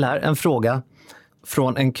mejl här, en fråga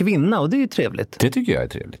från en kvinna, och det är ju trevligt. Det tycker jag är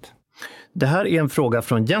trevligt. Det här är en fråga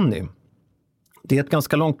från Jenny. Det är ett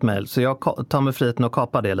ganska långt mejl, så jag tar mig friheten att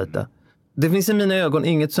kapa det lite. Det finns i mina ögon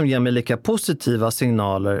inget som ger mig lika positiva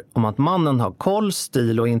signaler om att mannen har koll,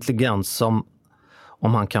 stil och intelligens som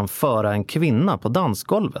om han kan föra en kvinna på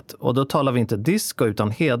dansgolvet. Och då talar vi inte disco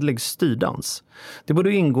utan hedlig styrdans. Det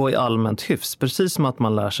borde ingå i allmänt hyfs, precis som att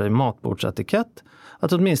man lär sig matbordsetikett,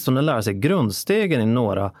 att åtminstone lära sig grundstegen i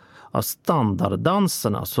några av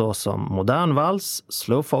standarddanserna såsom modern vals,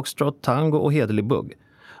 slow foxtrot, tango och hederlig bugg.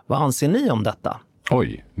 Vad anser ni om detta?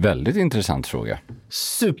 Oj, väldigt intressant fråga.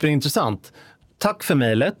 Superintressant. Tack för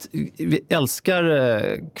mejlet. Vi älskar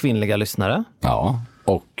kvinnliga lyssnare. Ja,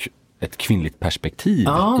 och ett kvinnligt perspektiv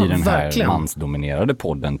i den här mansdominerade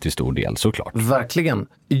podden till stor del, såklart. Verkligen.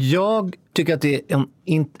 Jag tycker att det är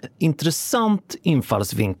en intressant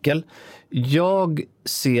infallsvinkel. Jag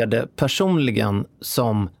ser det personligen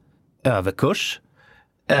som överkurs.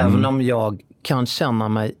 Även om jag kan känna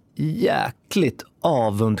mig jäkligt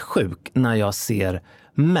avundsjuk när jag ser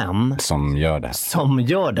män som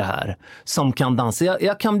gör det här. Som kan dansa.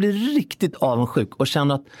 Jag kan bli riktigt avundsjuk och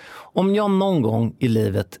känna att om jag någon gång i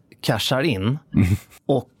livet cashar in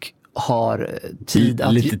och har tid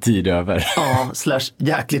att... Lite tid över. Ja,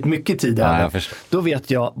 jäkligt mycket tid över. Då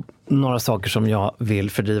vet jag några saker som jag vill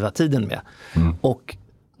fördriva tiden med. Och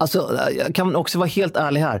alltså, jag kan också vara helt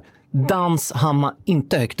ärlig här. Dans hamnar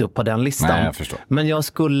inte högt upp på den listan. Nej, jag förstår. Men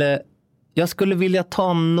jag skulle vilja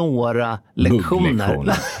ta några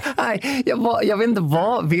lektioner. Nej, jag vet inte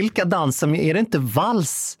vilka danser, men är det inte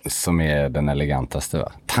vals? Som är den elegantaste,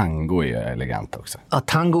 va? Tango är ju elegant också. Ja,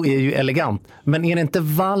 tango är ju elegant. Men är det inte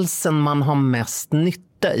valsen man har mest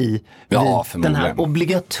nytta i? Ja, den här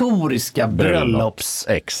obligatoriska bröllops.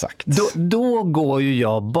 Exakt. Då går ju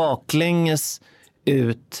jag baklänges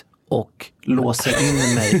ut och låser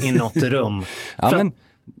in mig i något rum. Ja, men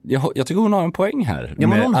jag tycker hon har en poäng här. Ja,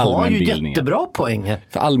 men hon har ju jättebra poänger.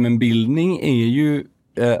 För allmänbildning är ju,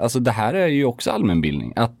 alltså det här är ju också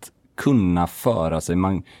allmänbildning. Att kunna föra sig.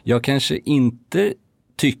 Jag kanske inte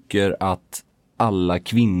tycker att alla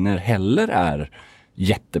kvinnor heller är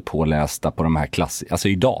jättepålästa på de här alltså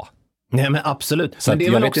idag. Nej, men absolut. Så men det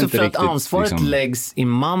är väl också för att ansvaret liksom läggs i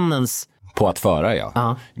mannens... På att föra,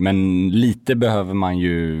 ja. Men lite behöver man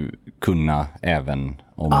ju kunna även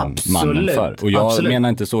om mannen för. Och jag menar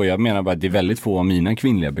inte så, jag menar bara att det är väldigt få av mina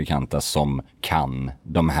kvinnliga bekanta som kan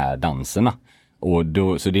de här danserna.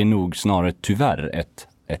 Så det är nog snarare tyvärr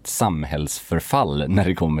ett samhällsförfall när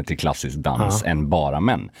det kommer till klassisk dans än bara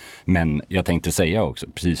män. Men jag tänkte säga också,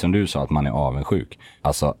 precis som du sa att man är avundsjuk.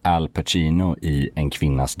 Alltså Al Pacino i En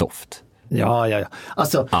kvinnas doft. Ja.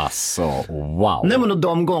 Alltså wow. Nej, men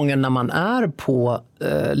de gånger när man är på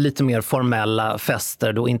lite mer formella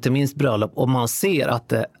fester, då inte minst bröllop, och man ser att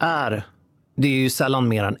det är ju sällan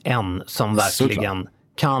mer än en som verkligen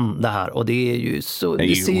kan det här. Och det är ju så,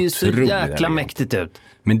 det ser ju så jäkla mäktigt ut.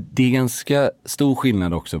 Men det är ganska stor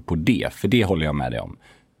skillnad också på det, för det håller jag med dig om,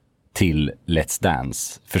 till Let's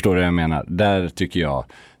Dance. Förstår du vad jag menar? Där tycker jag,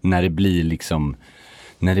 när det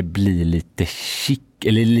blir lite chic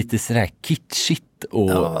eller lite sådär kitschigt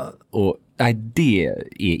och nej, det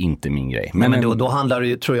är inte min grej. Men då handlar det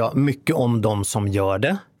ju, tror jag, mycket om de som gör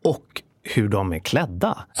det och hur de är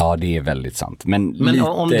klädda. Ja, det är väldigt sant. Men lite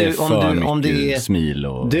om det är smil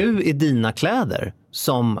och... Du i dina kläder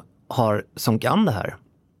som kan det här,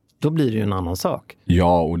 då blir det ju en annan sak.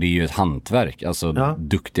 Ja, och det är ju ett hantverk. Alltså,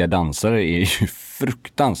 duktiga dansare är ju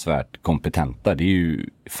fruktansvärt kompetenta. Det är ju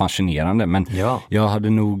fascinerande. Men jag hade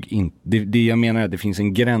nog inte... Det jag menar är att det finns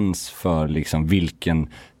en gräns för liksom vilken...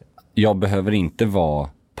 Jag behöver inte vara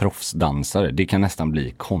proffsdansare. Det kan nästan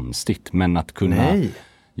bli konstigt. Men att kunna... Nej.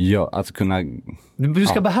 Ja, att kunna... Du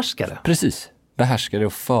ska behärska det. Precis. Behärska det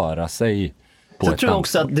och föra sig... Jag tror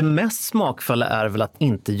också att det mest smakfulla är väl att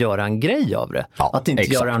inte göra en grej av det. Ja, att inte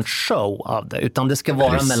göra en show av det. Utan det ska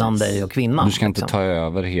vara mellan dig och kvinnan. Du ska inte ta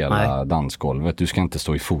över hela dansgolvet. Du ska inte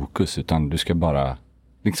stå i fokus, utan du ska bara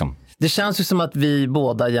liksom... Det känns ju som att vi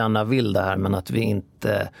båda gärna vill det här, men att vi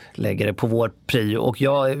inte lägger det på vår prio. Och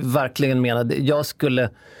jag verkligen menar, jag skulle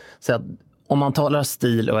säga att om man talar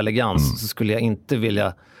stil och elegans så skulle jag inte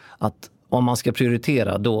vilja att om man ska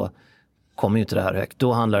prioritera, då kommer ju inte det här högt.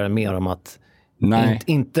 Då handlar det mer om att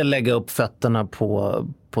inte lägga upp fötterna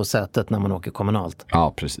på sätet när man åker kommunalt.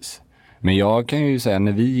 Ja, precis. Men jag kan ju säga,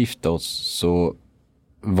 när vi gifte oss så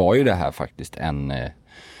var ju det här faktiskt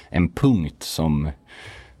en punkt som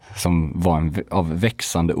var av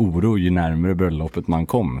växande oro ju närmare bröllopet man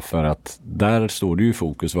kom. För att där står du ju i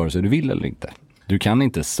fokus vare sig du vill eller inte. Du kan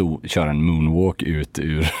inte köra en moonwalk ut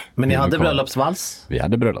ur... Men ni hade bröllopsvals? Vi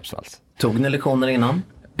hade bröllopsvals. Tog ni lektioner innan?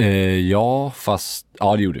 Ja,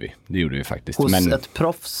 det gjorde vi. Det gjorde vi faktiskt. Hos ett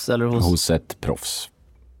proffs? Eller hos ett proffs.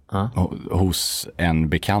 Hos en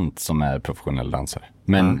bekant som är professionell dansare.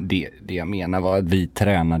 Men det jag menar var att vi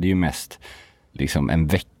tränade ju mest liksom en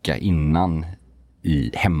vecka innan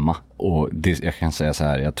hemma. Och jag kan säga så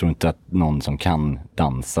här, jag tror inte att någon som kan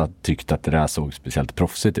dansa tyckte att det där såg speciellt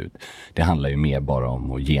proffsigt ut. Det handlar ju mer bara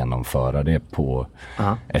om att genomföra det på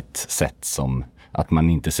ett sätt som att man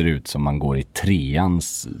inte ser ut som man går i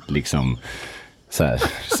treans liksom så här,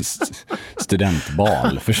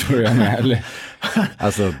 studentbal, förstår du med? Eller,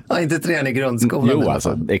 alltså, inte trean i grundskolan. Jo,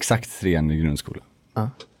 alltså exakt trean i grundskolan.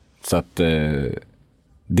 Så att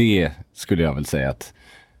det skulle jag väl säga att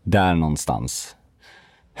där någonstans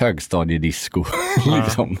högstadiedisco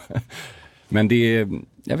liksom. Men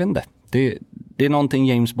jag vet inte. Det är någonting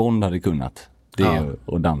James Bond hade kunnat. Det är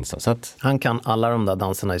att dansa. Så att... Han kan alla de där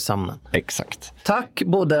danserna i sömnen. Exakt. Tack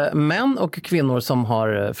både män och kvinnor som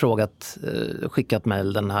har skickat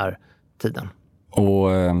mejl den här tiden. Och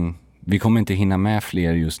vi kommer inte hinna med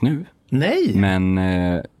fler just nu. Nej. Men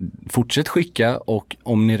fortsätt skicka, och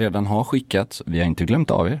om ni redan har skickat, vi har inte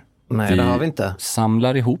glömt av er. Nej, det har vi inte.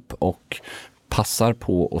 Samlar ihop och passar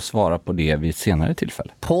på att svara på det vid ett senare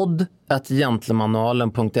tillfälle.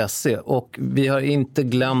 podd@gentlemanualen.se. Och vi har inte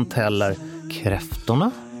glömt heller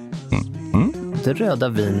kräftorna, det röda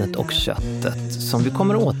vinet och köttet som vi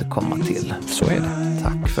kommer att återkomma till. Så är det.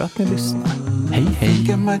 Tack för att ni lyssnar. Hej, hej.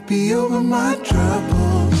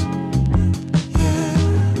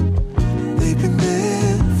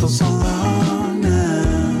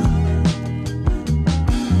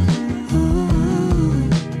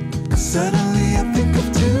 Suddenly I think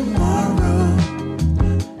of tomorrow,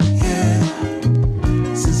 yeah,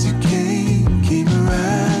 since you came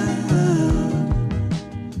around.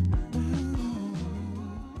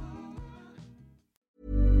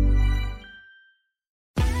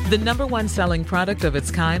 The #1 selling product of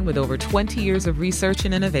its kind with over 20 years of research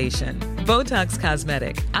and innovation. Botox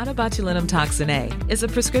Cosmetic, onabotulinum toxin A, is a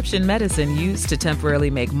prescription medicine used to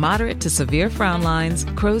temporarily make moderate to severe frown lines,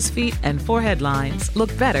 crow's feet, and forehead lines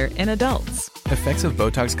look better in adults. Effects of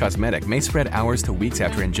Botox Cosmetic may spread hours to weeks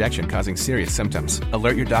after injection, causing serious symptoms.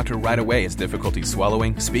 Alert your doctor right away as difficulty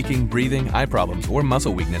swallowing, speaking, breathing, eye problems, or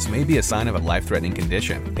muscle weakness may be a sign of a life-threatening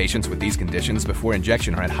condition. Patients with these conditions before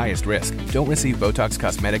injection are at highest risk. Don't receive Botox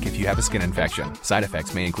Cosmetic if you have a skin infection. Side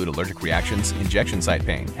effects may include allergic reactions, injection site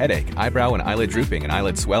pain, headache, eyebrow and eyelid drooping, and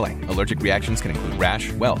eyelid swelling. Allergic reactions can include rash,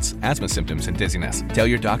 welts, asthma symptoms, and dizziness. Tell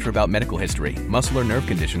your doctor about medical history, muscle or nerve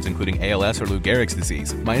conditions including ALS or Lou Gehrig's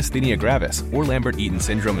disease, myasthenia gravis, or Lambert-Eaton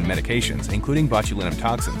syndrome and medications, including botulinum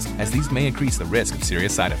toxins, as these may increase the risk of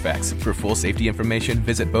serious side effects. For full safety information,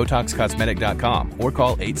 visit BotoxCosmetic.com or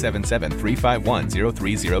call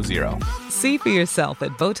 877-351-0300. See for yourself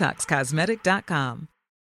at BotoxCosmetic.com.